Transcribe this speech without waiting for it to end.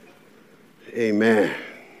Amen.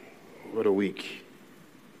 What a week.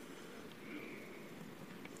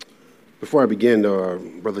 Before I begin,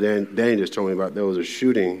 Brother Danny just told me about there was a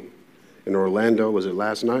shooting in Orlando. Was it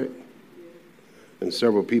last night? And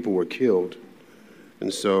several people were killed.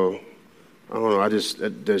 And so, I don't know,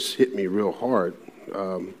 that just hit me real hard.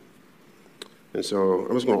 And so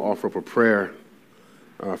I'm just going to offer up a prayer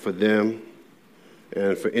for them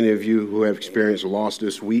and for any of you who have experienced loss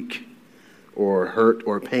this week or hurt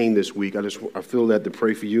or pain this week. I feel led to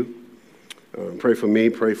pray for you. Pray for me.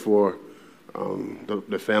 Pray for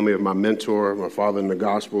the family of my mentor, my father in the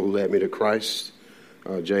gospel who led me to Christ,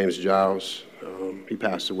 James Giles. He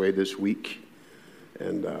passed away this week,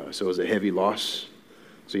 and so it was a heavy loss.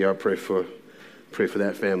 So y'all pray for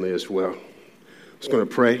that family as well. I'm just going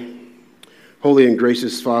to pray. Holy and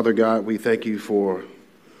gracious Father God, we thank you for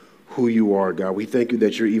who you are, God. We thank you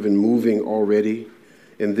that you're even moving already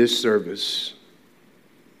in this service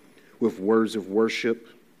with words of worship,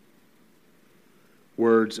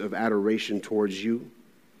 words of adoration towards you.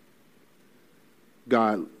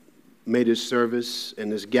 God, may this service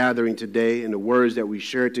and this gathering today and the words that we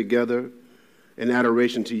share together in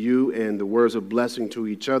adoration to you and the words of blessing to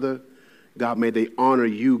each other, God, may they honor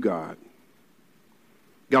you, God.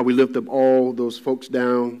 God, we lift up all those folks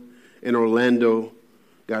down in Orlando,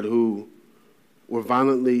 God, who were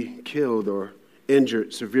violently killed or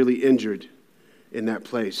injured, severely injured in that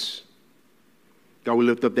place. God, we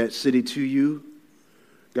lift up that city to you.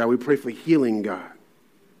 God, we pray for healing, God.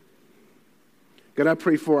 God, I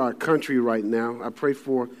pray for our country right now. I pray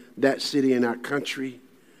for that city and our country.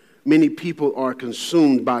 Many people are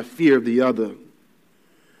consumed by fear of the other.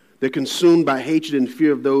 They're consumed by hatred and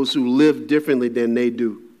fear of those who live differently than they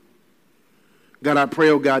do. God, I pray,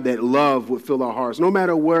 oh God, that love would fill our hearts. No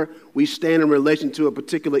matter where we stand in relation to a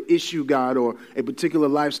particular issue, God, or a particular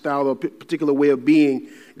lifestyle or a particular way of being,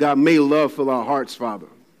 God, may love fill our hearts, Father.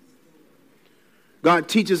 God,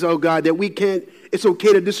 teach us, oh God, that it's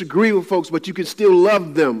okay to disagree with folks, but you can still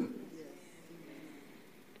love them.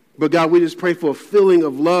 But God, we just pray for a filling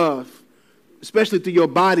of love, especially through your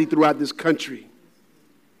body throughout this country.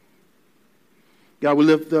 God, we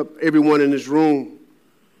lift up everyone in this room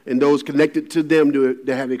and those connected to them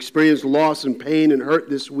that have experienced loss and pain and hurt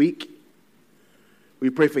this week. We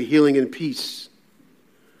pray for healing and peace.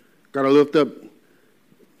 God, I lift up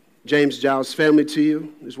James Giles' family to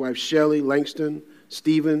you, his wife Shelley, Langston,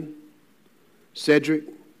 Stephen, Cedric.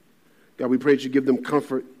 God, we pray that you give them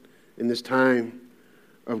comfort in this time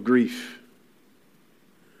of grief.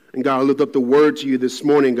 And God, I lift up the word to you this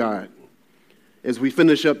morning, God, as we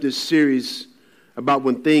finish up this series about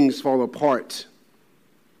when things fall apart.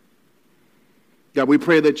 God, we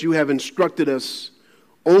pray that you have instructed us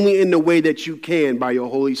only in the way that you can by your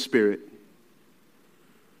Holy Spirit.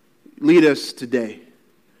 Lead us today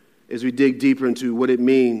as we dig deeper into what it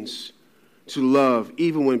means to love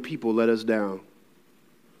even when people let us down.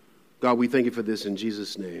 God, we thank you for this in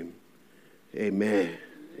Jesus' name. Amen.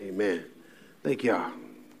 Amen. Thank y'all.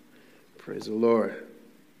 Praise the Lord.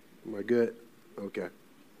 Am I good? Okay.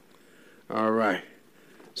 All right.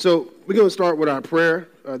 So we're going to start with our prayer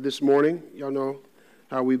this morning. Y'all know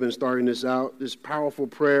how we've been starting this out. This powerful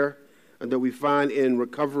prayer that we find in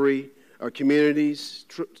recovery communities,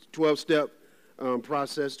 12-step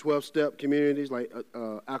process, 12-step communities like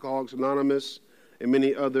Alcoholics Anonymous and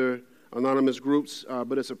many other anonymous groups.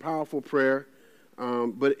 But it's a powerful prayer.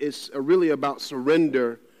 But it's really about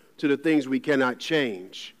surrender to the things we cannot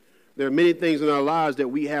change. There are many things in our lives that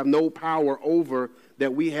we have no power over,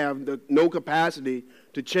 that we have no capacity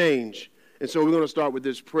to change. And so we're going to start with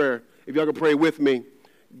this prayer. If y'all can pray with me.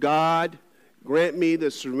 God, grant me the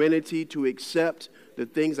serenity to accept the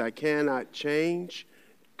things I cannot change,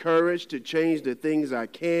 courage to change the things I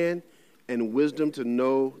can, and wisdom to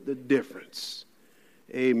know the difference.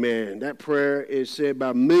 Amen. That prayer is said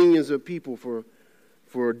by millions of people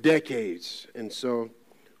for decades. And so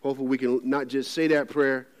hopefully we can not just say that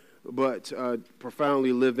prayer, but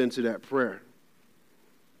profoundly live into that prayer.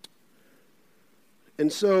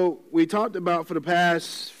 And so we talked about for the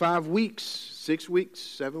past 5 weeks, 6 weeks,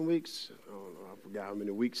 7 weeks, I don't know, I forgot how many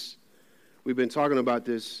weeks we've been talking about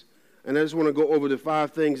this. And I just want to go over the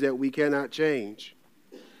 5 things that we cannot change.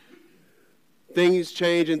 Things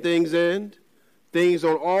change and things end. Things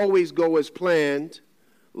don't always go as planned.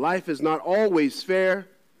 Life is not always fair.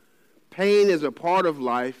 Pain is a part of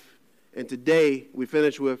life. And today we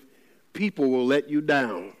finish with people will let you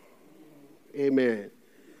down. Amen.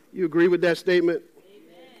 You agree with that statement?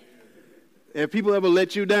 Have people ever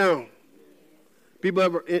let you down?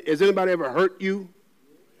 Has anybody ever hurt you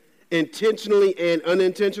intentionally and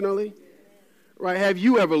unintentionally? Right? Have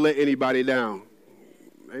you ever let anybody down?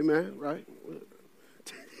 Amen, right?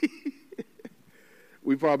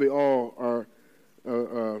 We probably all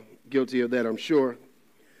are guilty of that, I'm sure.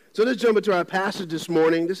 So let's jump into our passage this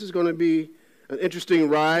morning. This is going to be an interesting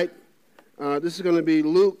ride. This is going to be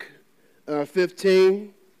Luke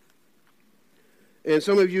 15. And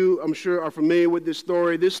some of you, I'm sure, are familiar with this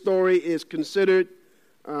story. This story is considered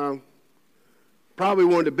probably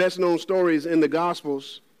one of the best-known stories in the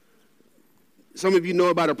Gospels. Some of you know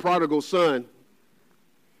about a prodigal son.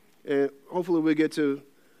 And hopefully we'll get to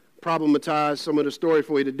problematize some of the story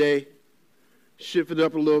for you today. Shift it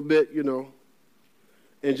up a little bit,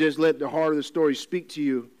 and just let the heart of the story speak to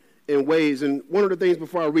you in ways. And one of the things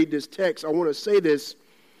before I read this text, I want to say this.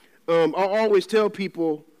 I always tell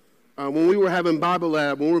people when we were having Bible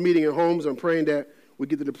Lab, when we were meeting in homes, I'm praying that we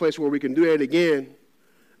get to the place where we can do that again.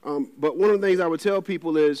 But one of the things I would tell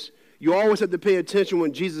people is you always have to pay attention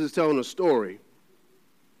when Jesus is telling a story.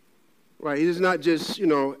 Right? He's not just,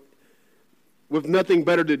 with nothing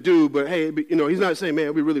better to do, but hey, he's not saying, man,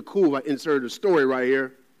 it'd be really cool if I inserted a story right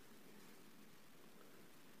here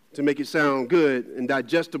to make it sound good and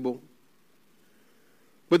digestible.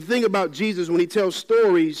 But the thing about Jesus, when he tells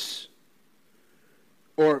stories,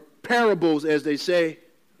 or parables, as they say,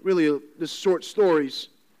 really just short stories,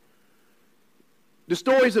 the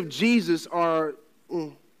stories of Jesus are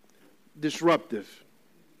disruptive.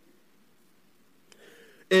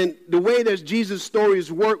 And the way that Jesus' stories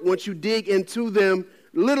work, once you dig into them,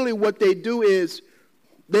 literally what they do is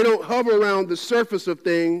they don't hover around the surface of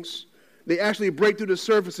things. They actually break through the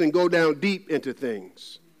surface and go down deep into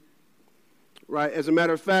things. Right? As a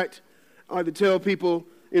matter of fact, I like to tell people,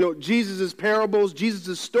 Jesus' parables,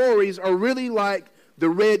 Jesus' stories are really like the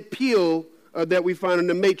red pill that we find in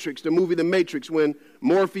The Matrix, the movie The Matrix, when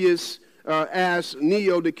Morpheus asked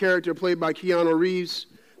Neo, the character played by Keanu Reeves,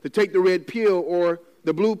 to take the red pill or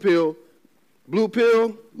the blue pill. Blue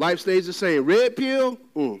pill, life stays the same. Red pill,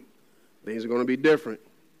 things are going to be different.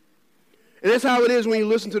 And that's how it is when you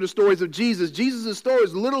listen to the stories of Jesus. Jesus'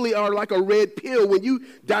 stories literally are like a red pill. When you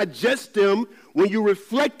digest them, when you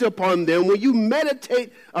reflect upon them, when you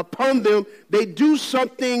meditate upon them, they do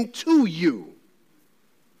something to you.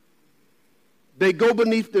 They go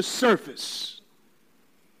beneath the surface.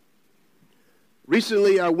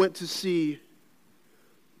 Recently, I went to see,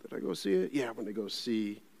 did I go see it? Yeah, I went to go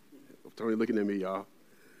see, Tony looking at me, y'all,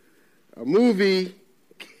 a movie.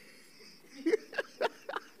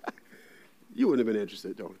 You wouldn't have been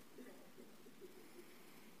interested, Tony.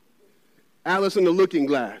 Alice in the Looking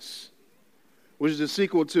Glass, which is a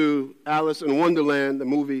sequel to Alice in Wonderland, the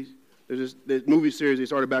movie. There's this movie series they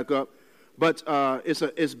started back up. But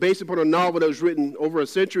it's based upon a novel that was written over a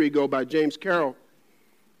century ago by James Carroll.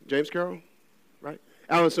 James Carroll, right?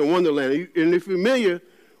 Alice in Wonderland. And if you're familiar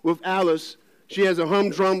with Alice, she has a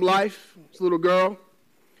humdrum life, this little girl.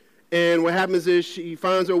 And what happens is she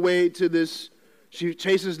finds her way to this, she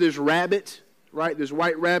chases this rabbit, right, this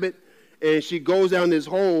white rabbit, and she goes down this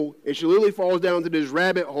hole, and she literally falls down to this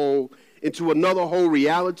rabbit hole into another whole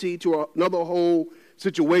reality, to another whole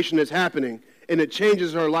situation that's happening, and it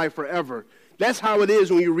changes her life forever. That's how it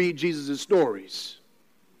is when you read Jesus' stories.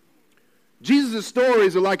 Jesus'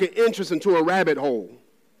 stories are like an entrance into a rabbit hole,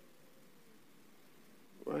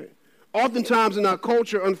 right? Oftentimes in our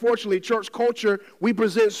culture, unfortunately, church culture, we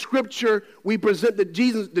present Scripture, we present the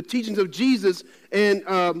teachings of Jesus, and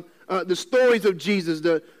the stories of Jesus,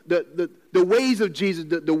 the ways of Jesus,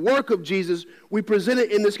 the work of Jesus. We present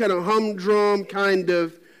it in this kind of humdrum, kind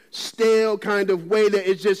of stale kind of way that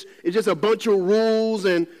it's just a bunch of rules,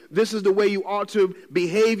 and this is the way you ought to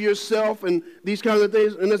behave yourself, and these kinds of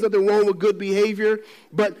things. And there's nothing wrong with good behavior,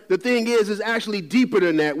 but the thing is actually deeper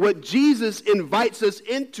than that. What Jesus invites us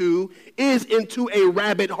into is into a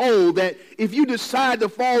rabbit hole that if you decide to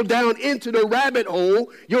fall down into the rabbit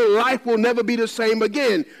hole, your life will never be the same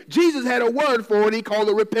again. Jesus had a word for it. He called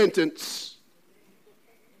it repentance.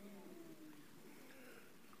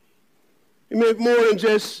 It meant more than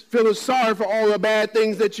just feeling sorry for all the bad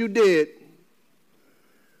things that you did.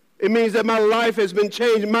 It means that my life has been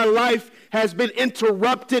changed. My life has been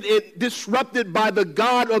interrupted and disrupted by the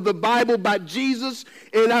God of the Bible, by Jesus,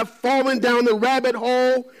 and I've fallen down the rabbit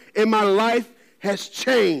hole, and my life has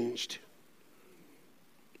changed.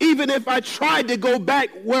 Even if I tried to go back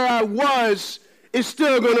where I was, it's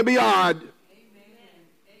still going to be odd. Amen.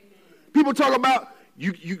 People talk about,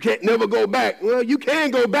 you can't never go back. Well, you can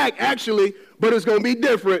go back, actually, but it's going to be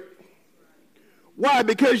different. Why?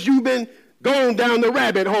 Because you've been going down the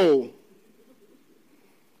rabbit hole.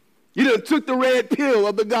 You done took the red pill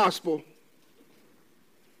of the gospel.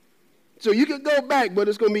 So you can go back, but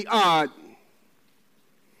it's going to be odd.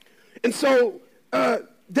 And so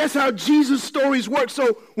That's how Jesus' stories work.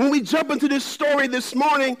 So when we jump into this story this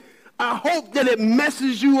morning, I hope that it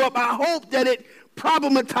messes you up. I hope that it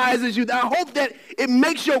problematizes you. I hope that it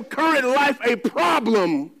makes your current life a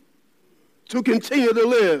problem to continue to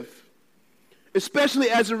live, especially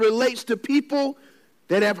as it relates to people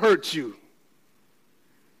that have hurt you.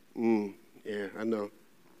 Yeah, I know.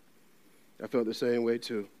 I felt the same way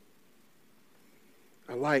too.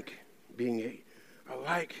 I like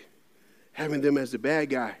having them as the bad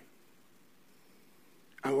guy.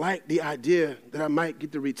 I like the idea that I might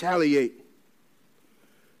get to retaliate.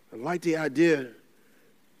 I like the idea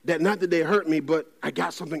that not that they hurt me, but I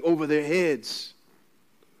got something over their heads.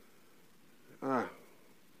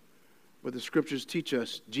 But the scriptures teach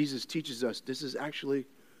us, Jesus teaches us, this is actually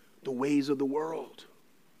the ways of the world.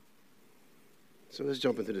 So let's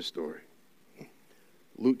jump into this story.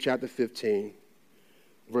 Luke chapter 15,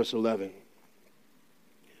 verse 11.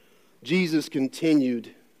 Jesus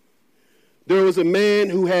continued, there was a man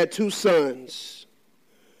who had 2 sons.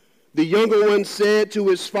 The younger one said to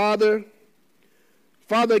his father,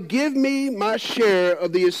 Father, give me my share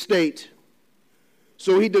of the estate.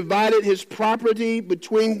 So he divided his property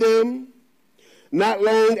between them. Not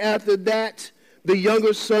long after that, the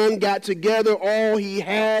younger son got together all he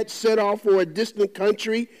had, set off for a distant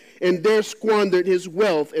country, and there squandered his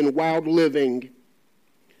wealth in wild living.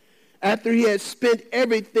 After he had spent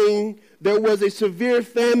everything, there was a severe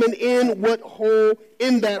famine in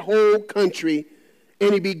that whole country,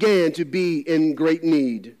 and he began to be in great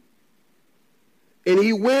need. And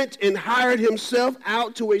he went and hired himself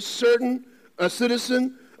out to a citizen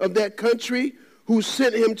of that country, who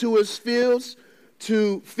sent him to his fields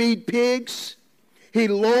to feed pigs. He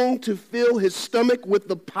longed to fill his stomach with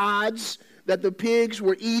the pods that the pigs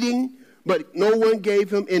were eating, but no one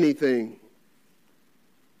gave him anything.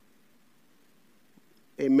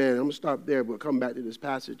 Amen. I'm going to stop there, but come back to this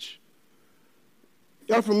passage.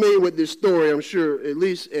 Y'all familiar with this story, I'm sure, at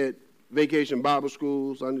least at Vacation Bible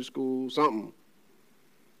School, Sunday school, something.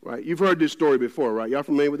 Right? You've heard this story before, right? Y'all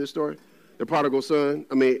familiar with this story? The prodigal son.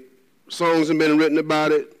 I mean, songs have been written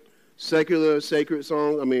about it. Secular, sacred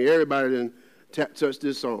songs. I mean, everybody done touched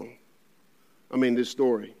this song. This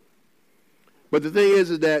story. But the thing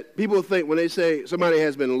is that people think when they say somebody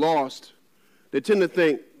has been lost, they tend to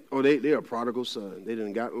think, oh, they're a prodigal son. They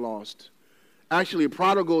done got lost. Actually,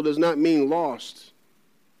 prodigal does not mean lost.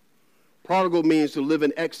 Prodigal means to live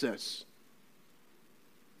in excess.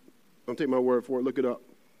 Don't take my word for it. Look it up.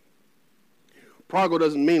 Prodigal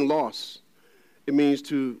doesn't mean loss. It means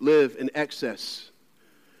to live in excess.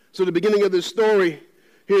 So the beginning of this story,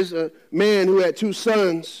 here's a man who had 2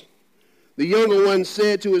 sons. The younger one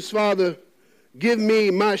said to his father, give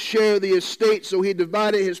me my share of the estate. So he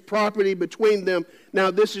divided his property between them.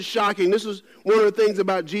 Now, this is shocking. This is one of the things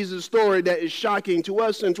about Jesus' story that is shocking to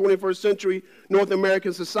us in 21st century North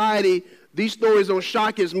American society. These stories don't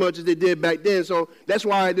shock as much as they did back then. So that's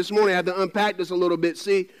why this morning I had to unpack this a little bit.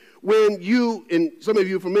 See, when you, and some of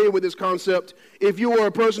you are familiar with this concept, if you were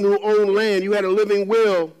a person who owned land, you had a living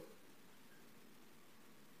will,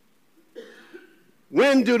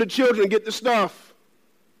 when do the children get the stuff?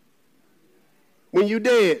 When you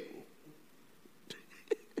dead.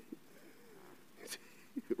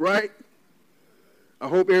 Right? I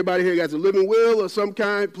hope everybody here got a living will of some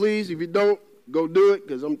kind. Please, if you don't, go do it,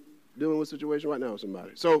 because I'm dealing with a situation right now with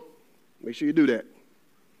somebody. So make sure you do that.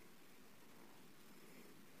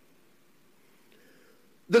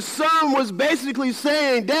 The son was basically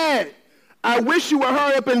saying, Dad, I wish you would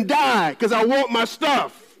hurry up and die because I want my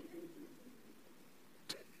stuff.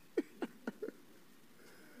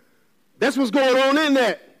 That's what's going on in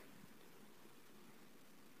that.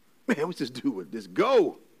 Man, what's this dude with this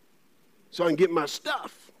go so I can get my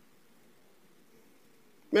stuff?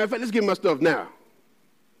 Matter of fact, let's get my stuff now.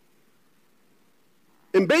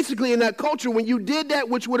 And basically in that culture, when you did that,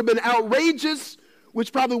 which would have been outrageous,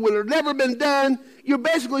 which probably would have never been done, you're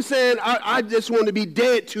basically saying, I just want to be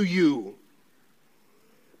dead to you.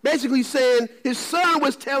 Basically saying, his son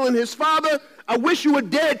was telling his father, I wish you were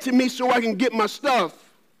dead to me so I can get my stuff.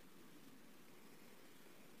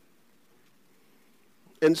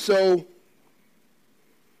 And so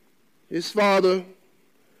his father,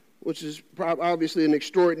 which is obviously an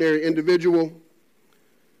extraordinary individual,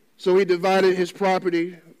 so he divided his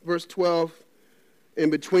property, verse 12,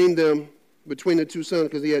 in between them, between the 2 sons,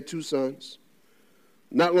 because he had 2 sons.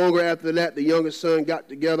 Not longer after that, the youngest son got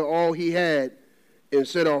together all he had and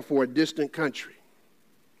set off for a distant country.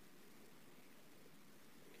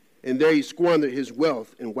 And there he squandered his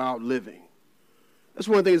wealth in wild living. That's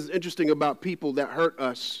one of the things that's interesting about people that hurt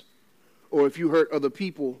us, or if you hurt other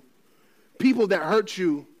people. People that hurt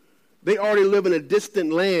you, They already live in a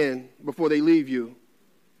distant land before they leave you.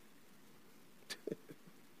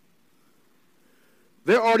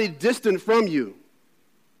 They're already distant from you.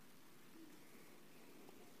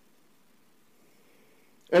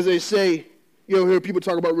 As they say, you hear people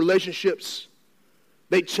talk about relationships.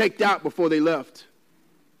 They checked out before they left.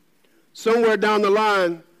 Somewhere down the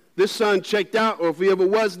line, this son checked out, or if he ever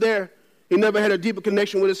was there, he never had a deeper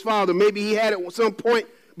connection with his father. Maybe he had it at some point,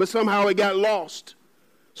 but somehow it got lost.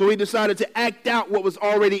 So he decided to act out what was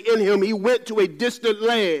already in him. He went to a distant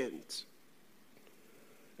land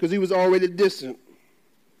because he was already distant.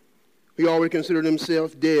 He already considered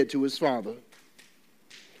himself dead to his father.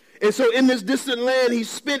 And so in this distant land, he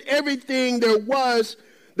spent everything there was.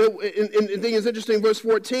 And the thing is interesting, verse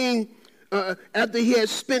 14, after he had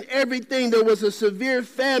spent everything, there was a severe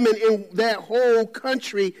famine in that whole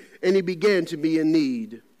country, and he began to be in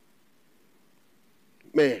need.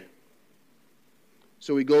 Man.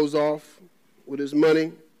 So he goes off with his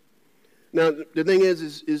money. Now, the thing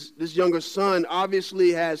is this younger son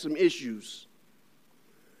obviously has some issues.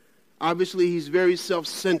 Obviously, he's very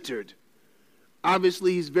self-centered.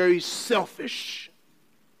 Obviously, he's very selfish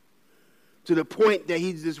to the point that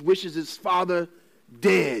he just wishes his father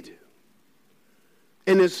dead.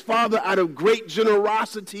 And his father, out of great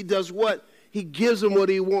generosity, does what? He gives him what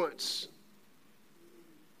he wants.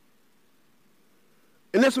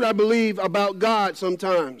 And that's what I believe about God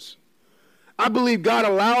sometimes. I believe God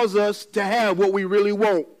allows us to have what we really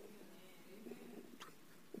want.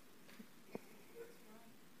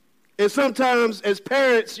 And sometimes as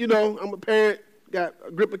parents, I'm a parent, got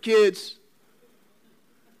a group of kids.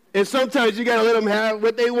 And sometimes you got to let them have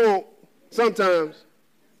what they want. Sometimes.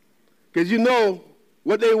 Because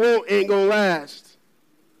what they want ain't going to last.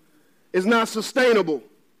 It's not sustainable.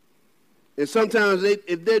 And sometimes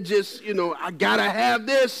if they're just, I got to have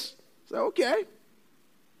this. Say, okay.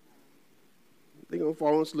 They're going to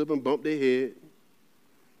fall and slip and bump their head.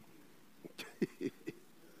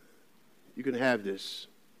 You can have this.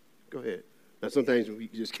 Go ahead. Now, some things we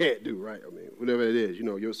just can't do, right? I mean, whatever it is,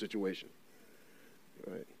 your situation.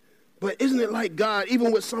 Right? But isn't it like God,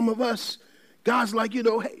 even with some of us, God's like,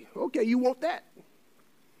 hey, okay, you want that?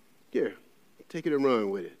 Here, take it and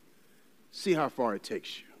run with it. See how far it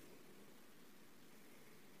takes you.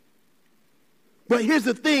 But here's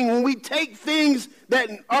the thing, when we take things that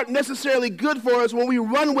aren't necessarily good for us, when we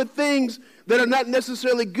run with things that are not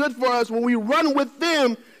necessarily good for us, when we run with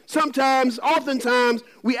them, oftentimes,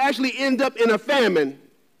 we actually end up in a famine.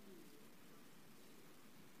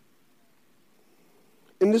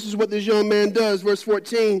 And this is what this young man does, verse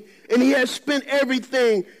 14. And he has spent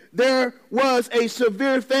everything. There was a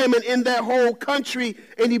severe famine in that whole country,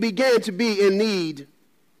 and he began to be in need.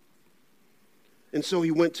 And so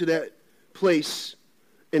he went to that place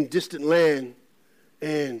in distant land,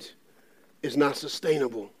 and it's not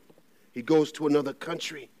sustainable. He goes to another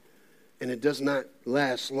country, and it does not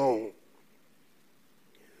last long.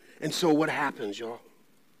 And so what happens, y'all?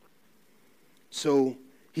 So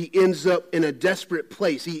he ends up in a desperate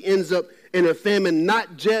place. He ends up in a famine,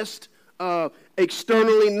 not just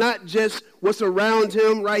externally, not just what's around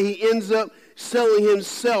him, right? He ends up selling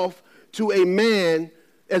himself to a man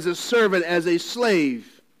as a servant, as a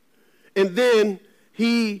slave. And then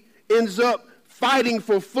he ends up fighting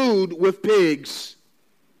for food with pigs.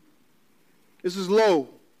 This is low.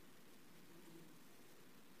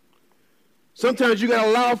 Sometimes you got to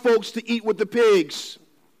allow folks to eat with the pigs.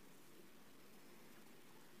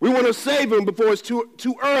 We want to save them before it's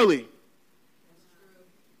too early.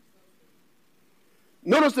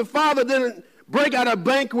 Notice the father didn't break out a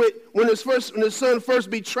banquet when his son first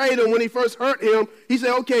betrayed him, when he first hurt him. He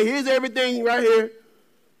said, okay, here's everything right here.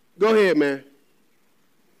 Go ahead, man.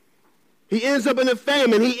 He ends up in a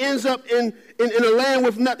famine. He ends up in a land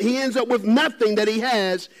with nothing. He ends up with nothing that he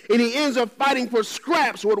has, and he ends up fighting for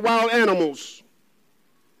scraps with wild animals.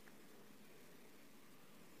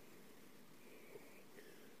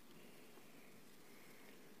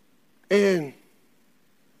 And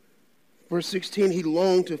verse 16, he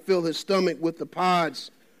longed to fill his stomach with the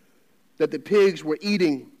pods that the pigs were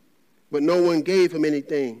eating, but no one gave him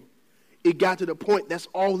anything. It got to the point that's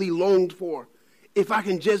all he longed for. If I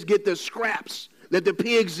can just get the scraps that the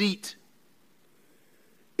pigs eat.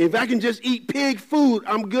 If I can just eat pig food,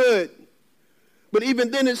 I'm good. But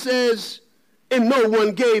even then it says, and no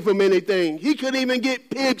one gave him anything. He couldn't even get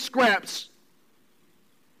pig scraps.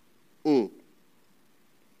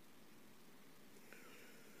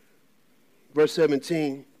 Verse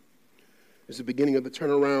 17 is the beginning of the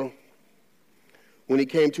turnaround. When he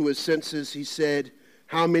came to his senses, he said,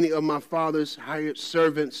 how many of my father's hired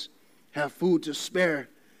servants have food to spare,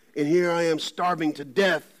 and here I am starving to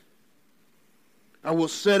death? I will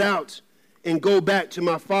set out and go back to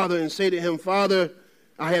my father and say to him, Father,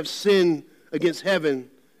 I have sinned against heaven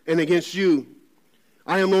and against you.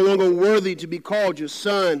 I am no longer worthy to be called your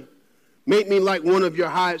son. Make me like one of your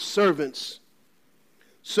hired servants.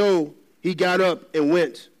 So he got up and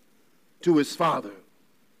went to his father.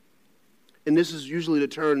 And this is usually the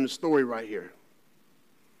turn in the story right here.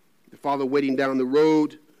 The father waiting down the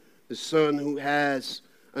road, the son who has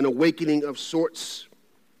an awakening of sorts.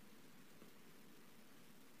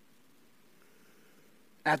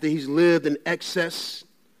 After he's lived in excess,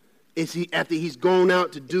 after he's gone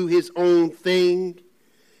out to do his own thing,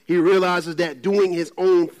 he realizes that doing his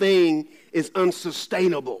own thing is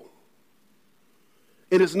unsustainable.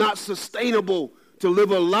 It is not sustainable to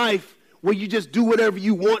live a life where you just do whatever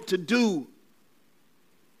you want to do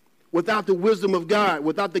without the wisdom of God,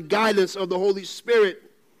 without the guidance of the Holy Spirit.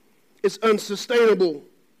 It's unsustainable.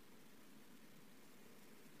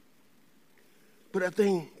 But I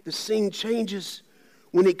think the scene changes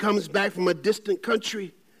when he comes back from a distant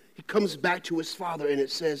country. He comes back to his father, and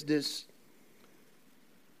it says this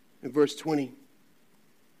in verse 20.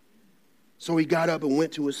 So he got up and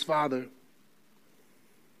went to his father.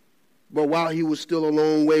 But while he was still a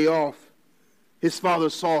long way off, his father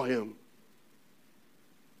saw him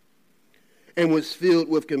and was filled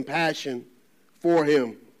with compassion for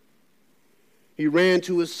him. He ran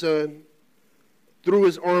to his son, threw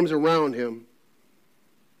his arms around him,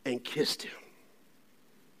 and kissed him.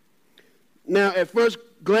 Now, at first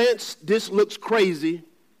glance, this looks crazy,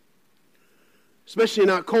 especially in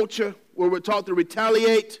our culture where we're taught to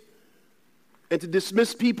retaliate and to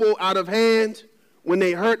dismiss people out of hand when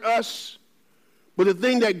they hurt us. But the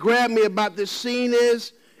thing that grabbed me about this scene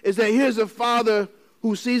is that here's a father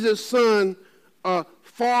who sees his son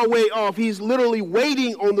far away off. He's literally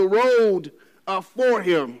waiting on the road for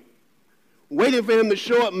him, waiting for him to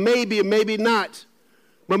show up, maybe or maybe not.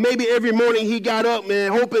 But maybe every morning he got up,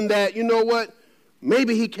 man, hoping that, you know what,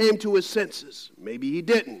 maybe he came to his senses. Maybe he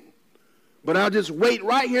didn't. But I'll just wait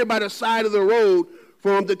right here by the side of the road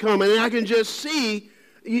for him to come. And I can just see,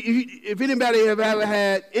 if anybody have ever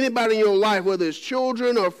had anybody in your life, whether it's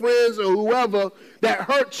children or friends or whoever, that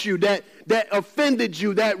hurt you, that offended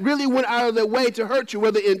you, that really went out of their way to hurt you,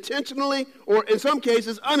 whether intentionally or in some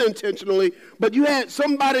cases unintentionally, but you had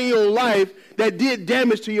somebody in your life that did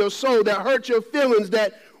damage to your soul, that hurt your feelings,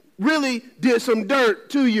 that really did some dirt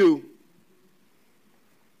to you.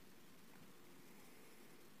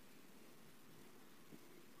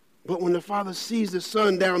 But when the father sees the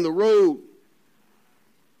son down the road,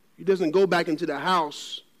 he doesn't go back into the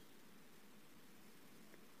house.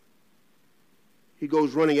 He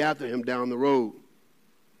goes running after him down the road.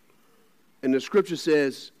 And the scripture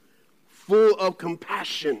says, full of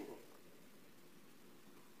compassion,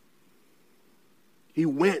 he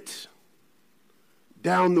went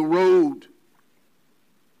down the road,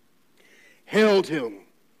 held him,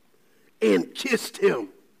 and kissed him.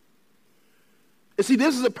 And see,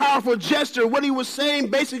 this is a powerful gesture. What he was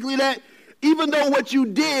saying, basically, that even though what you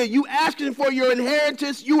did, you asking for your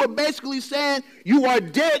inheritance, you were basically saying, you are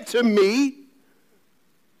dead to me.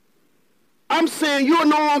 I'm saying you are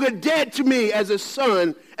no longer dead to me as a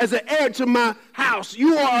son, as an heir to my house.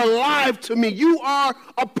 You are alive to me. You are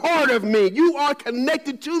a part of me. You are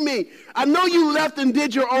connected to me. I know you left and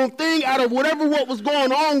did your own thing out of whatever what was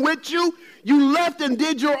going on with you. You left and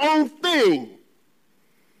did your own thing.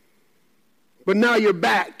 But now you're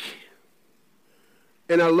back.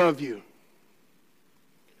 And I love you.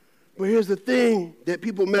 But here's the thing that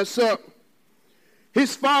people mess up.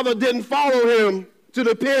 His father didn't follow him to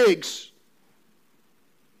the pigs.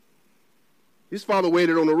 His father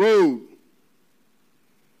waited on the road.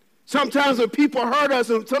 Sometimes when people hurt us,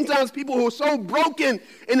 and sometimes people who are so broken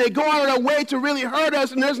and they go out of their way to really hurt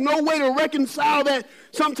us, and there's no way to reconcile that.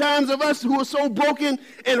 Sometimes of us who are so broken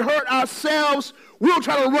and hurt ourselves, we'll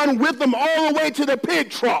try to run with them all the way to the pig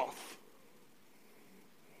trough.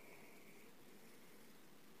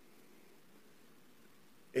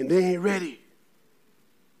 And they ain't ready.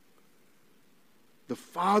 The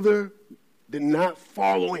father did not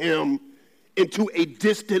follow him into a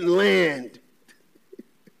distant land.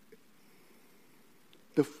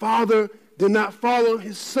 The father did not follow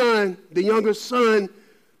his son, the younger son,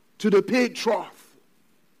 to the pig trough.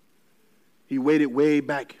 He waited way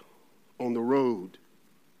back on the road.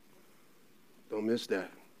 Don't miss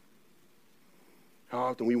that. How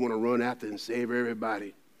often we want to run after and save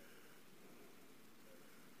everybody.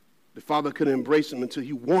 The father couldn't embrace him until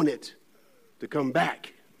he wanted to come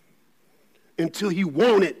back. Until he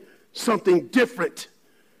wanted something different.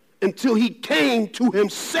 Until he came to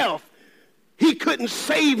himself. he couldn't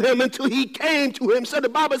save him until he came to him. So the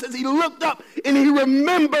Bible says he looked up and he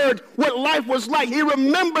remembered what life was like. He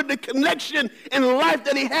remembered the connection and life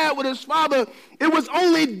that he had with his father. It was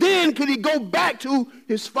only then could he go back to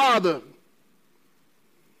his father.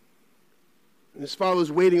 And his father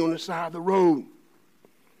was waiting on the side of the road,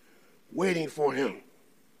 waiting for him.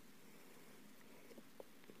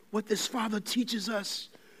 What this father teaches us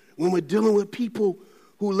when we're dealing with people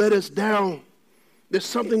who let us down, there's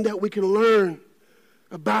something that we can learn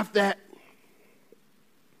about that.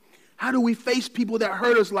 How do we face people that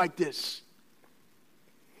hurt us like this?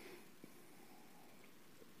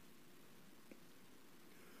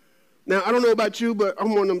 Now, I don't know about you, but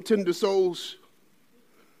I'm one of them tender souls.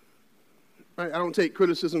 I don't take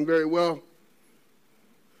criticism very well,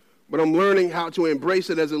 but I'm learning how to embrace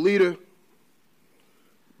it as a leader.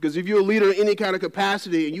 Because if you're a leader in any kind of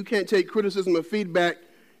capacity and you can't take criticism or feedback,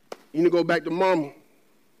 you need to go back to mama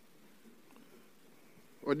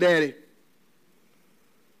or daddy.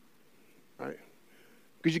 Right?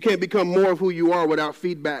 Because you can't become more of who you are without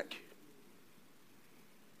feedback.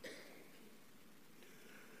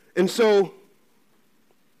 And so,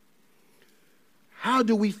 how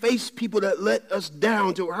do we face people that let us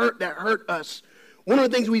down, that hurt us? One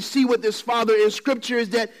of the things we see with this father in Scripture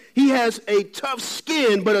is that he has a tough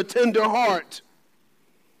skin but a tender heart.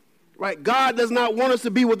 Right? God does not want us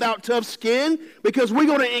to be without tough skin because we're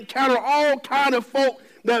going to encounter all kind of folk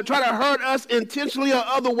that try to hurt us intentionally or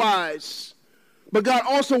otherwise. But God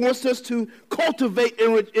also wants us to cultivate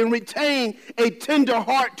and retain a tender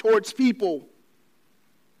heart towards people.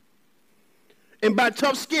 And by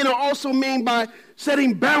tough skin, I also mean by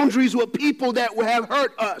setting boundaries with people that have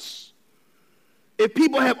hurt us. If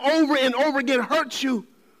people have over and over again hurt you,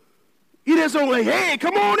 you just don't like, hey,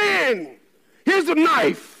 come on in. Here's a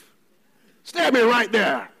knife. Stab me right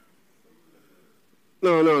there.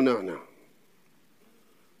 No.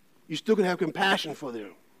 You still can have compassion for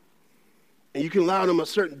them. And you can allow them a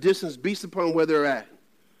certain distance based upon where they're at.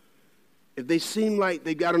 If they seem like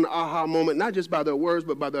they got an aha moment, not just by their words,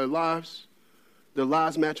 but by their lives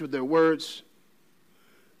match with their words,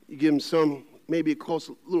 you give them some, maybe a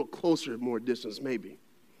little closer, more distance, maybe.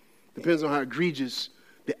 Depends on how egregious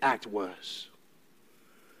the act was.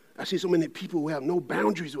 I see so many people who have no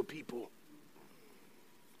boundaries with people.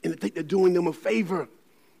 And they think they're doing them a favor.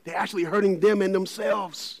 They're actually hurting them and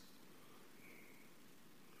themselves.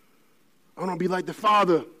 I want to be like the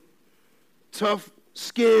father. Tough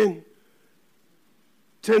skin,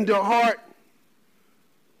 tender heart,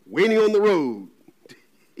 waiting on the road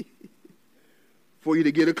for you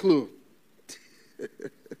to get a clue.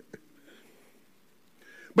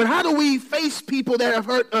 But how do we face people that have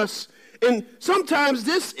hurt us? And sometimes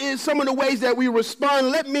this is some of the ways that we respond.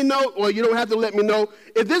 Let me know, or you don't have to let me know,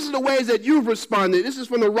 if this is the ways that you've responded. This is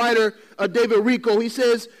from the writer David Rico. He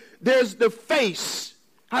says, there's the face.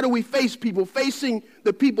 How do we face people? Facing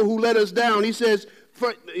the people who let us down. He says,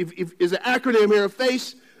 is an acronym here,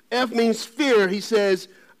 FACE. F means fear. He says,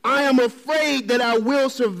 I am afraid that I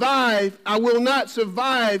will not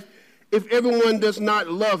survive if everyone does not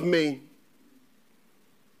love me.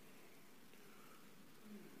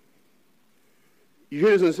 You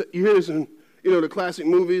hear this in the classic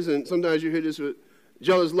movies, and sometimes you hear this with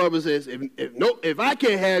jealous lovers says, if I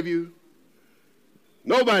can't have you,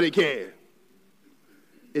 nobody can.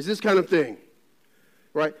 It's this kind of thing,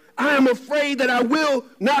 right? I am afraid that I will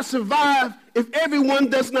not survive if everyone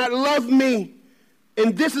does not love me.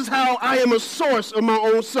 And this is how I am a source of my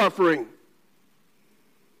own suffering.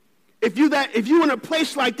 If you're in a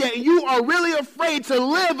place like that and you are really afraid to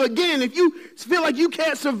live again, if you feel like you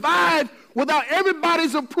can't survive without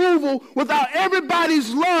everybody's approval, without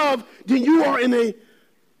everybody's love, then you are in a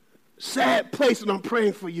sad place, and I'm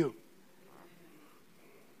praying for you.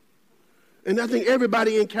 And I think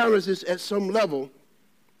everybody encounters this at some level.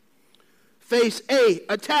 Phase A,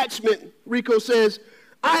 attachment. Rico says,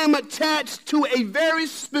 I am attached to a very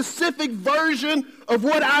specific version of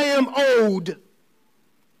what I am owed.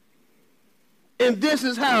 And this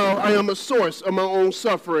is how I am a source of my own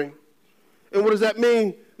suffering. And what does that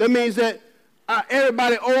mean? That means that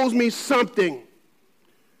everybody owes me something.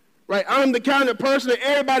 Right? I'm the kind of person that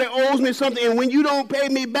everybody owes me something. And when you don't pay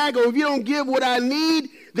me back, or if you don't give what I need,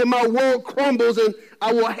 then my world crumbles and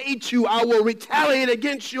I will hate you. I will retaliate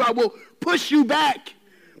against you. I will push you back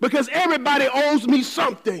because everybody owes me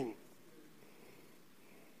something.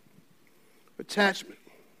 Attachment.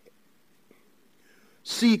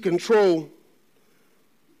 C, control.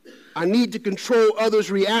 I need to control others'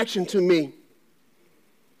 reaction to me.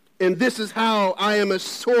 And this is how I am a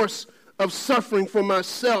source of suffering for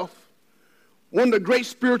myself. One of the great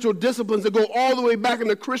spiritual disciplines that go all the way back in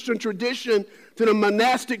the Christian tradition to the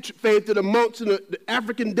monastic faith, to the monks and the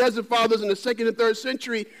African desert fathers in the 2nd and 3rd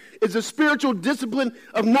century, is the spiritual discipline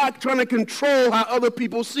of not trying to control how other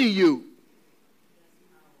people see you.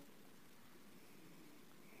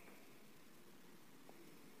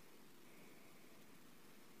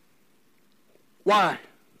 Why?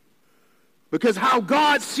 Because how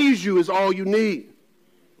God sees you is all you need.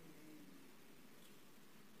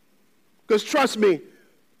 Because trust me,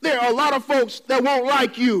 there are a lot of folks that won't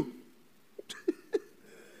like you.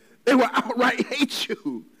 They will outright hate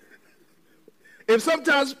you. And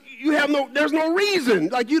sometimes there's no reason,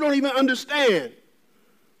 like you don't even understand.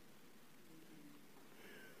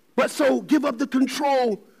 But so give up the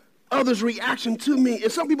control others' reaction to me.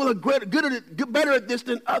 And some people are better at this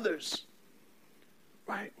than others.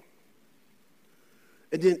 Right?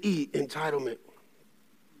 And then E, entitlement.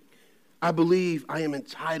 I believe I am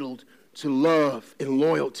entitled to love and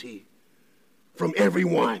loyalty from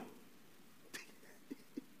everyone.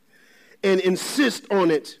 And insist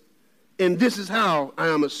on it. And this is how I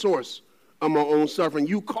am a source of my own suffering.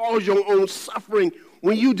 You cause your own suffering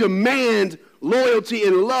when you demand loyalty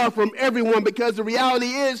and love from everyone, because the reality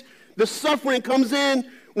is the suffering comes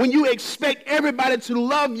in when you expect everybody to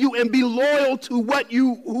love you and be loyal to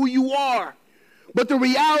who you are. But the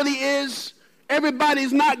reality is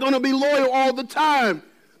everybody's not going to be loyal all the time.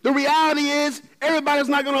 The reality is everybody's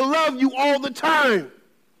not going to love you all the time.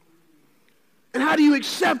 And how do you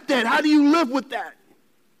accept that? How do you live with that?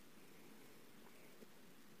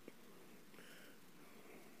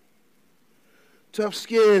 Tough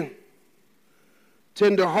skin,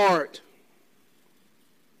 tender heart.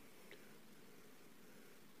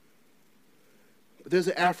 But there's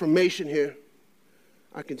an affirmation here.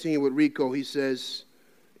 I continue with Rico. He says,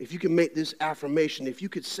 if you can make this affirmation, if you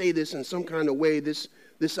could say this in some kind of way, this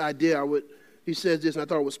idea, he says this, and I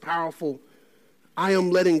thought it was powerful. I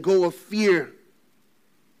am letting go of fear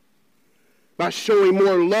by showing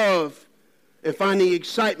more love and finding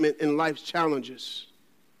excitement in life's challenges.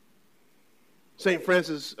 St.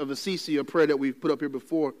 Francis of Assisi, a prayer that we've put up here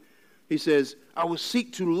before, he says, I will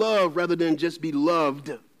seek to love rather than just be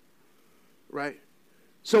loved. Right?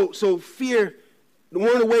 So fear, one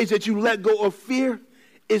of the ways that you let go of fear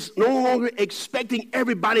is no longer expecting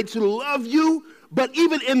everybody to love you, but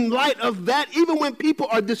even in light of that, even when people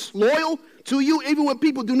are disloyal to you, even when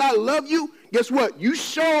people do not love you, guess what? You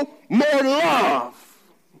show more love.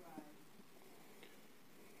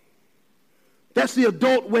 That's the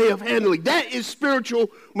adult way of handling. That is spiritual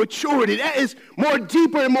maturity. That is more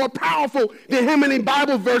deeper and more powerful than how many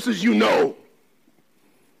Bible verses you know.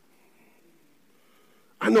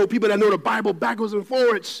 I know people that know the Bible backwards and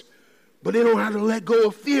forwards, but they don't know how to let go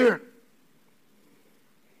of fear.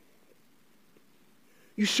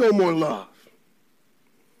 You show more love.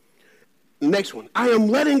 The next one. I am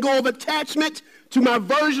letting go of attachment to my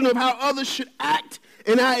version of how others should act,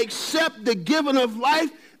 and I accept the given of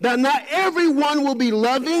life that not everyone will be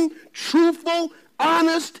loving, truthful,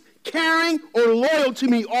 honest, caring, or loyal to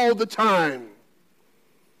me all the time.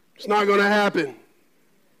 It's not going to happen.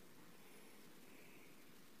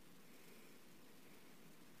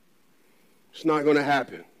 It's not going to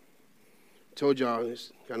happen. I told y'all,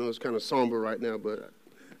 I know it's kind of somber right now, but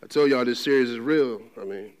I told y'all this series is real.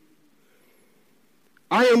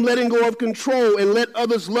 I am letting go of control and let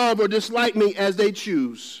others love or dislike me as they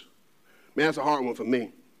choose. Man, that's a hard one for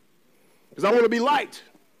me. Because I want to be liked.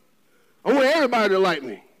 I want everybody to like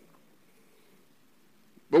me.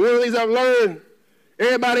 But one of the things I've learned,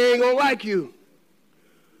 everybody ain't going to like you.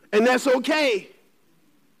 And that's okay.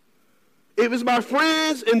 If it's my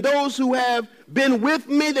friends and those who have been with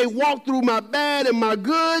me, they walk through my bad and my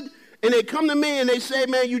good, and they come to me and they say,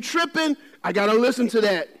 man, you tripping, I got to listen to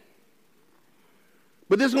that.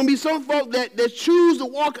 But there's going to be some folk that choose to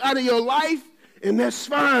walk out of your life, and that's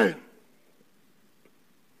fine.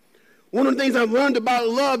 One of the things I've learned about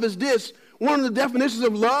love is this. One of the definitions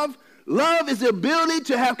of love is the ability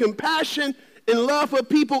to have compassion and love for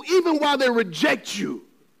people even while they reject you.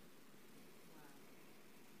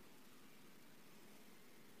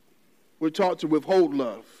 We're taught to withhold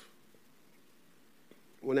love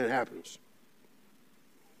when that happens.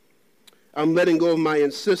 I'm letting go of my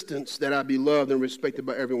insistence that I be loved and respected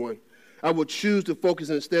by everyone. I will choose to focus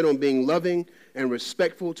instead on being loving and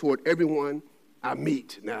respectful toward everyone I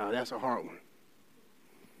meet. Now, that's a hard one.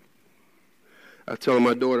 I was telling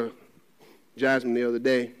my daughter, Jasmine, the other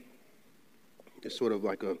day, it's sort of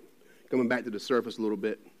like coming back to the surface a little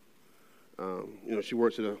bit. She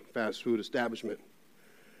works at a fast food establishment.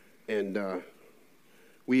 And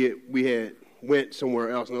we had went somewhere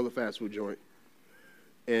else, another fast food joint.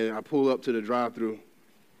 And I pull up to the drive-thru,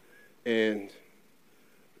 and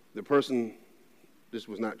the person, this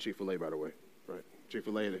was not Chick-fil-A, by the way, right?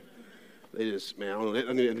 Chick-fil-A, they just, man, I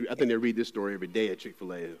don't know. I think they read this story every day at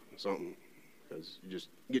Chick-fil-A or something, because you just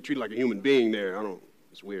get treated like a human being there.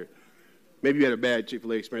 It's weird. Maybe you had a bad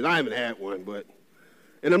Chick-fil-A experience. I haven't had one,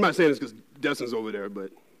 and I'm not saying this because Dustin's over there,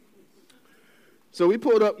 but. So we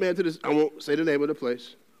pulled up, man, to this, I won't say the name of the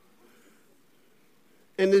place.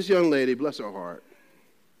 And this young lady, bless her heart,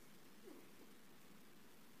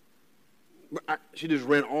 she just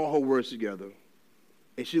ran all her words together.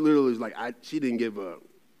 And she literally was like, she didn't give up.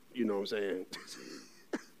 You know what I'm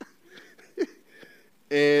saying?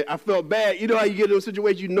 And I felt bad. You know how you get in a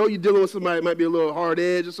situation, you know you're dealing with somebody that might be a little hard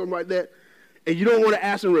edge or something like that, and you don't want to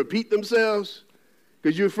ask them to repeat themselves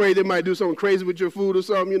because you're afraid they might do something crazy with your food or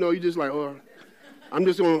something. You know, you're just like, oh, I'm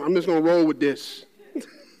just gonna roll with this.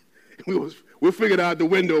 We'll figure it out the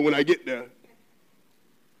window when I get there.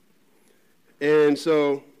 And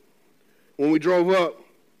so when we drove up,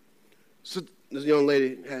 this young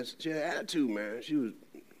lady she had attitude, man.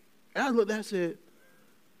 I looked at her and said,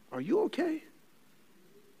 "Are you okay?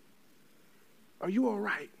 Are you all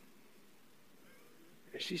right?"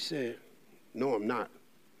 And she said, "No, I'm not.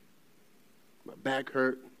 My back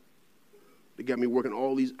hurt. They got me working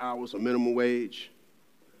all these hours on minimum wage.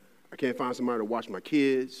 I can't find somebody to watch my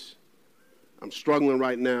kids. I'm struggling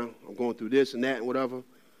right now. I'm going through this and that and whatever."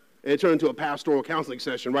 And it turned into a pastoral counseling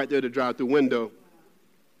session right there at the drive-through window.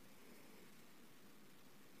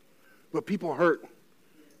 But people hurt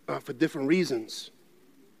for different reasons.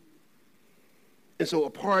 And so a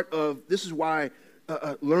part of, this is why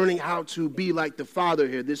learning how to be like the Father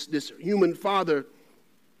here, this human Father,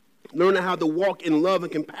 learning how to walk in love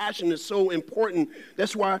and compassion is so important.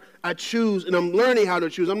 That's why I choose, and I'm learning how to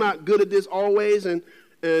choose. I'm not good at this always, and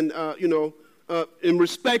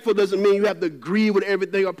respectful doesn't mean you have to agree with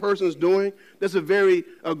everything a person's doing. That's a very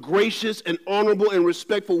gracious and honorable and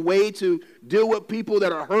respectful way to deal with people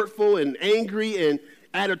that are hurtful and angry and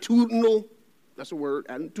attitudinal. That's a word,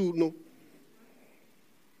 attitudinal.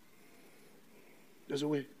 There's a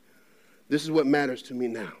way. This is what matters to me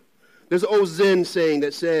now. There's an old Zen saying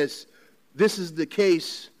that says, "This is the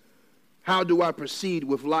case, how do I proceed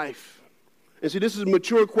with life?" And see, this is a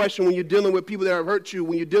mature question when you're dealing with people that have hurt you,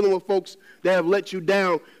 when you're dealing with folks that have let you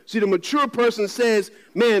down. See, the mature person says,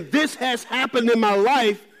 man, this has happened in my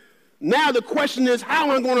life. Now the question is,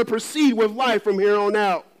 how am I going to proceed with life from here on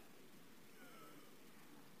out?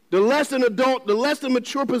 The less an adult, the less the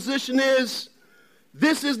mature position is,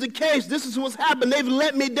 this is the case. This is what's happened. They've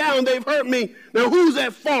let me down. They've hurt me. Now, who's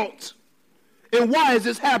at fault? And why is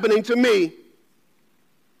this happening to me?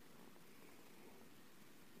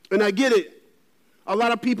 And I get it. A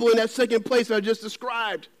lot of people in that second place I just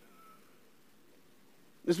described.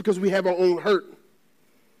 It's because we have our own hurt,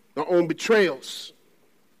 our own betrayals.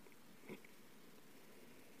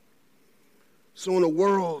 So in a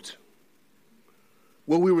world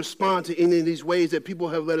where we respond to any of these ways that people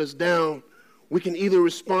have let us down, we can either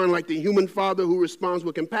respond like the human father who responds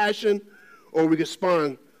with compassion, or we can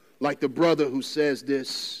respond like the brother who says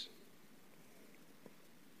this.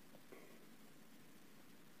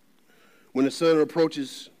 When the son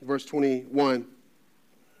approaches, verse 21,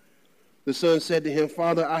 the son said to him,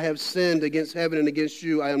 "Father, I have sinned against heaven and against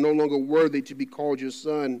you. I am no longer worthy to be called your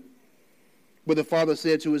son." But the father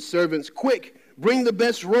said to his servants, "Quick, bring the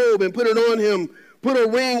best robe and put it on him. Put a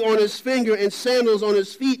ring on his finger and sandals on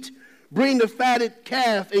his feet. Bring the fatted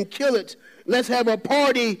calf and kill it. Let's have a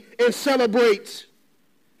party and celebrate.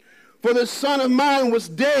 For the son of mine was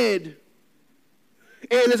dead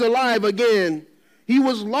and is alive again. He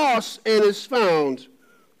was lost and is found."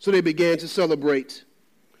 So they began to celebrate.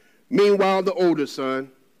 Meanwhile, the older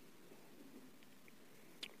son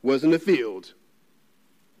was in the field,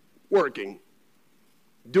 working,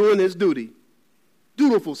 doing his duty.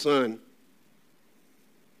 Dutiful son.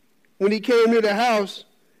 When he came near the house,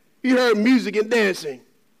 he heard music and dancing.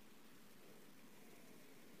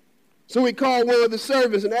 So he called one of the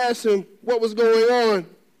servants and asked him what was going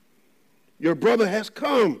on. "Your brother has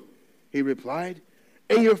come," he replied,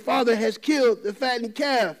 "and your father has killed the fattened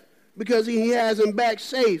calf because he has him back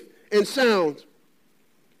safe and sound."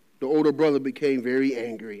 The older brother became very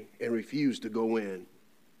angry and refused to go in.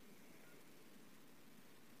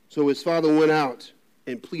 So his father went out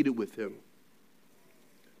and pleaded with him.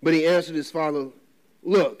 But he answered his father,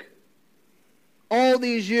 "Look, all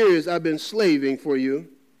these years I've been slaving for you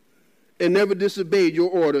and never disobeyed your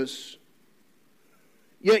orders.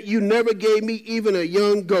 Yet you never gave me even a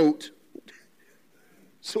young goat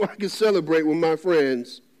so I could celebrate with my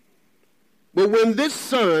friends. But when this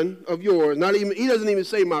son of yours," he doesn't even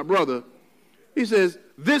say my brother, He says,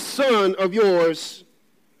 this son of yours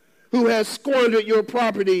who has squandered your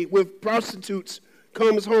property with prostitutes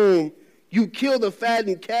comes home. You kill the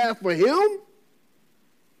fattened calf for him?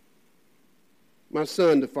 My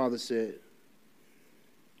son, the father said,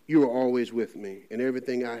 you are always with me, and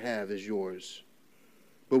everything I have is yours.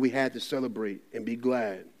 But we had to celebrate and be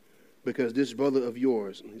glad because this brother of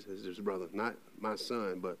yours, and he says this brother, not my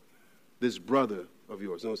son, but this brother of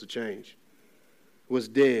yours, notice the change, was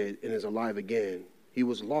dead and is alive again. He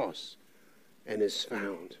was lost and is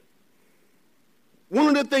found. One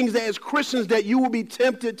of the things that as Christians that you will be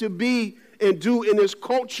tempted to be and do in this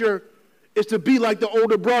culture is to be like the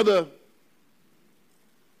older brother,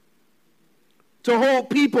 to hold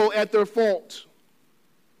people at their fault,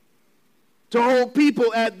 to hold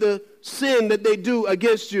people at the sin that they do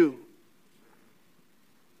against you.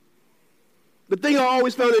 The thing I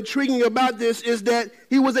always found intriguing about this is that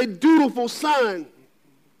he was a dutiful son.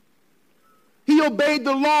 He obeyed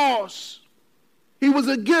the laws. He was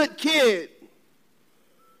a good kid.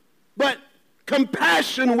 But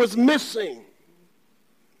compassion was missing.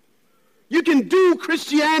 You can do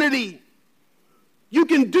Christianity. You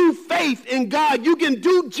can do faith in God. You can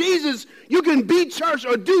do Jesus. You can be church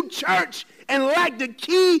or do church and lack the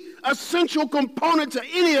key essential component to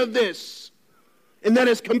any of this. And that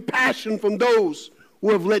is compassion from those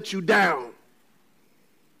who have let you down.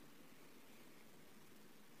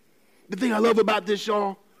 The thing I love about this,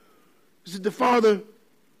 y'all, is that the father,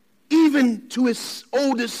 even to his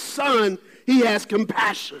oldest son, he has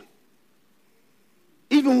compassion.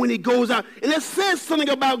 Even when he goes out. And it says something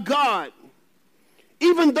about God.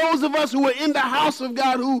 Even those of us who are in the house of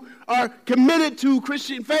God, who are committed to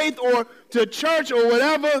Christian faith or to church or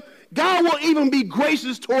whatever, God will even be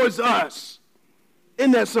gracious towards us.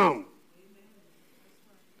 Isn't that something?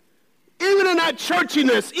 Even in our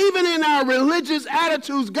churchiness, even in our religious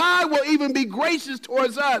attitudes, God will even be gracious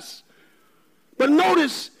towards us. But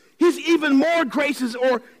notice, he's even more gracious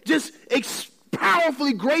or just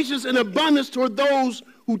powerfully gracious and abundance toward those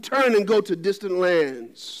who turn and go to distant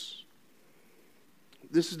lands.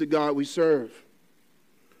 This is the God we serve.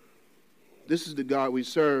 This is the God we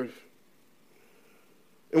serve.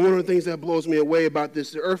 And one of the things that blows me away about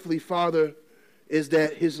this, the earthly father, is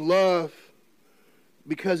that his love,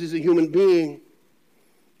 because he's a human being,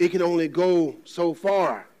 it can only go so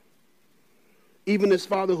far. Even this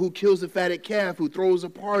father who kills the fatted calf, who throws a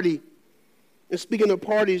party. And speaking of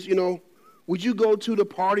parties, you know, would you go to the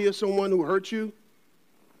party of someone who hurt you?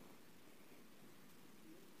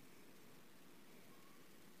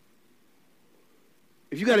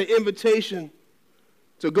 If you got an invitation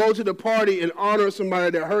to go to the party and honor somebody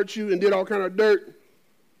that hurt you and did all kind of dirt,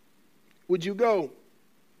 would you go?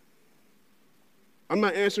 I'm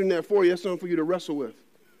not answering that for you. That's something for you to wrestle with.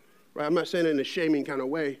 Right? I'm not saying it in a shaming kind of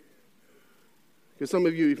way. Because some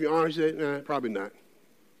of you, if you're honest, you say, nah, probably not.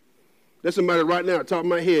 There's somebody right now, top of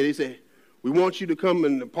my head, they say, we want you to come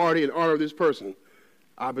in the party and honor this person.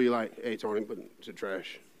 I'll be like, hey, Tony, put it in the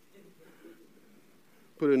trash.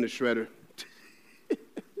 Put it in the shredder.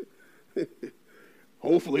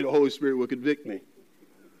 Hopefully the Holy Spirit will convict me.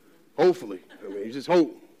 Hopefully. I mean, you just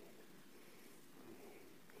hope.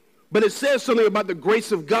 But it says something about the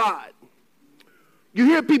grace of God. You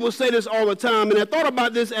hear people say this all the time, and I thought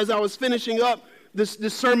about this as I was finishing up this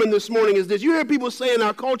sermon this morning, is this. You hear people say in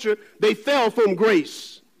our culture, they fell from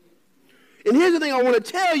grace. And here's the thing I want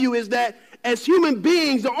to tell you is that as human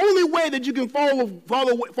beings, the only way that you can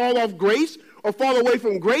fall off grace or fall away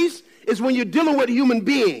from grace is when you're dealing with human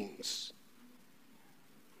beings.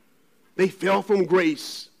 They fell from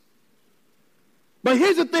grace. But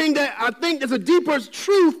here's the thing that I think there's a deeper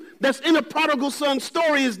truth that's in the prodigal son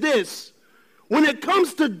story is this. When it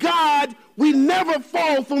comes to God, we never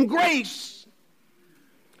fall from grace.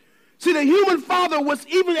 See, the human father was,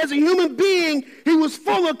 even as a human being, he was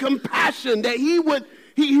full of compassion that he would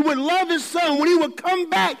love his son. When he would come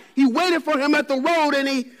back, he waited for him at the road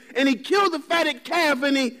and he killed the fatted calf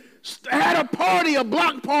and he had a party, a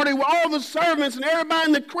block party with all the servants and everybody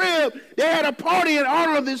in the crib. They had a party in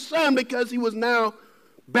honor of his son because he was now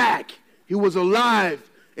back. He was alive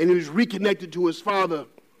and he was reconnected to his father.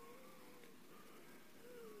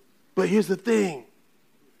 But here's the thing.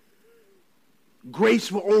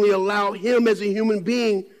 Grace will only allow him as a human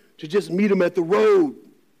being to just meet him at the road.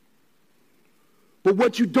 But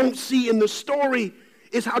what you don't see in the story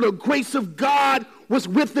is how the grace of God was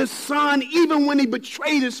with his son even when he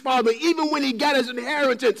betrayed his father, even when he got his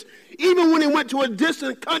inheritance, even when he went to a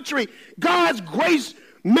distant country. God's grace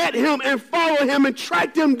met him and followed him and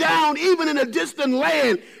tracked him down even in a distant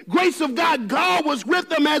land. Grace of God, God was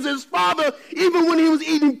with him as his father even when he was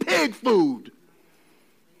eating pig food.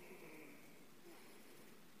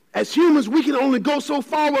 As humans, we can only go so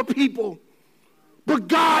far with people. But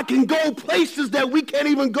God can go places that we can't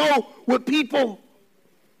even go with people.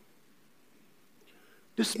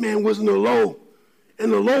 This man was in the low,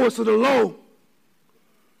 in the lowest of the low.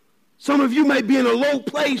 Some of you may be in a low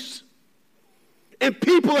place, and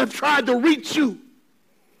people have tried to reach you,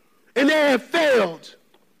 and they have failed.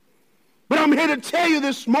 But I'm here to tell you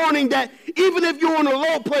this morning that even if you're in a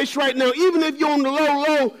low place right now, even if you're on the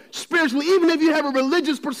low spiritually, even if you have a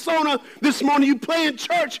religious persona this morning, you play in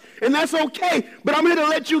church, and that's okay. But I'm here to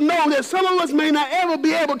let you know that some of us may not ever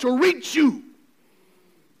be able to reach you.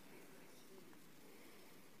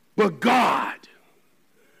 But God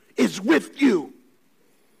is with you.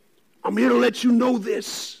 I'm here to let you know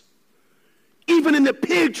this. Even in the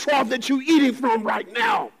pig trough that you're eating from right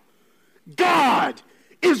now, God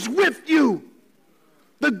is with you.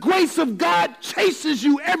 The grace of God chases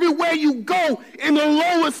you everywhere you go, in the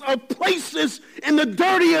lowest of places, in the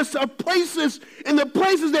dirtiest of places, in the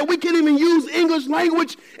places that we can't even use English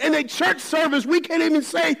language in a church service. We can't even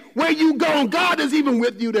say where you go, and God is even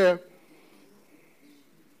with you there.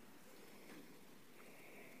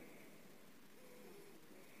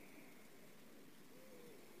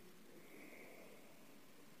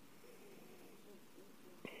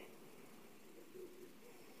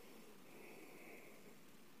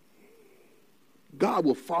 God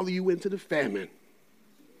will follow you into the famine.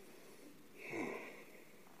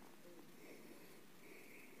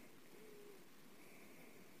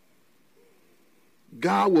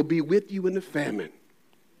 God will be with you in the famine.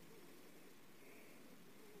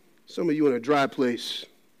 Some of you in a dry place,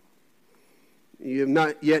 you have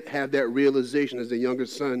not yet had that realization as the younger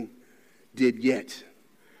son did yet.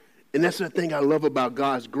 And that's the thing I love about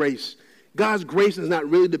God's grace. God's grace does not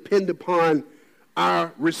really depend upon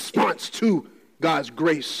our response to God's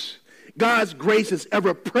grace. God's grace is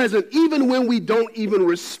ever present even when we don't even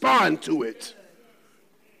respond to it.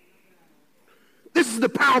 This is the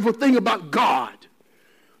powerful thing about God.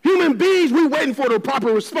 Human beings, we're waiting for the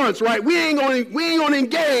proper response, right? We ain't gonna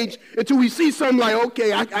engage until we see something like,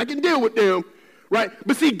 okay, I can deal with them, right?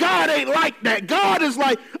 But see, God ain't like that. God is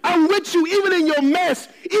like, I'm with you even in your mess.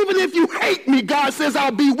 Even if you hate me, God says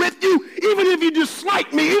I'll be with you. Even if you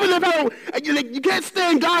dislike me, even if you can't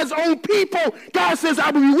stand God's own people, God says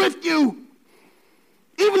I'll be with you.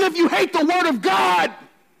 Even if you hate the word of God,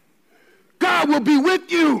 God will be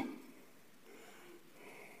with you.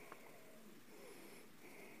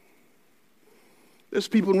 There's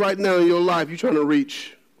people right now in your life you're trying to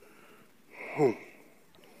reach.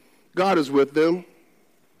 God is with them.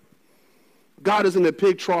 God is in the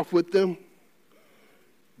pig trough with them.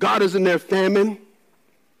 God is in their famine.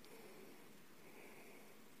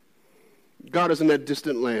 God is in that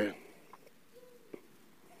distant land.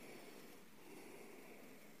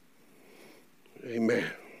 Amen.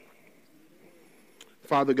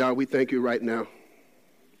 Father God, we thank you right now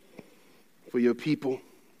for your people.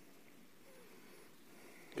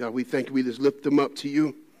 God, we thank you. We just lift them up to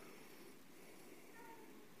you.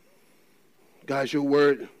 God, your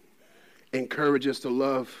word encourages us to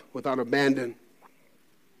love without abandon.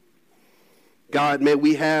 God, may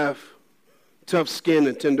we have tough skin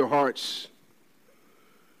and tender hearts.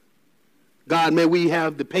 God, may we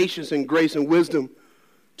have the patience and grace and wisdom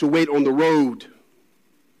to wait on the road.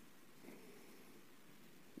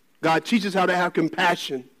 God, teach us how to have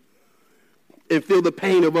compassion and feel the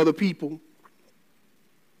pain of other people.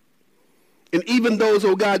 And even those,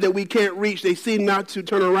 oh God, that we can't reach, they seem not to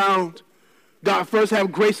turn around. God, first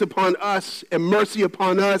have grace upon us and mercy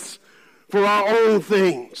upon us for our own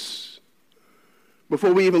things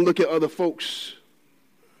before we even look at other folks.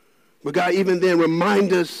 But God, even then,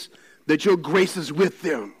 remind us that your grace is with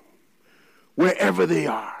them wherever they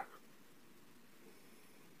are.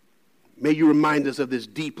 May you remind us of this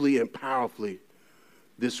deeply and powerfully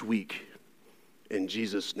this week. In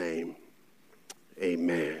Jesus' name,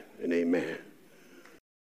 amen and amen.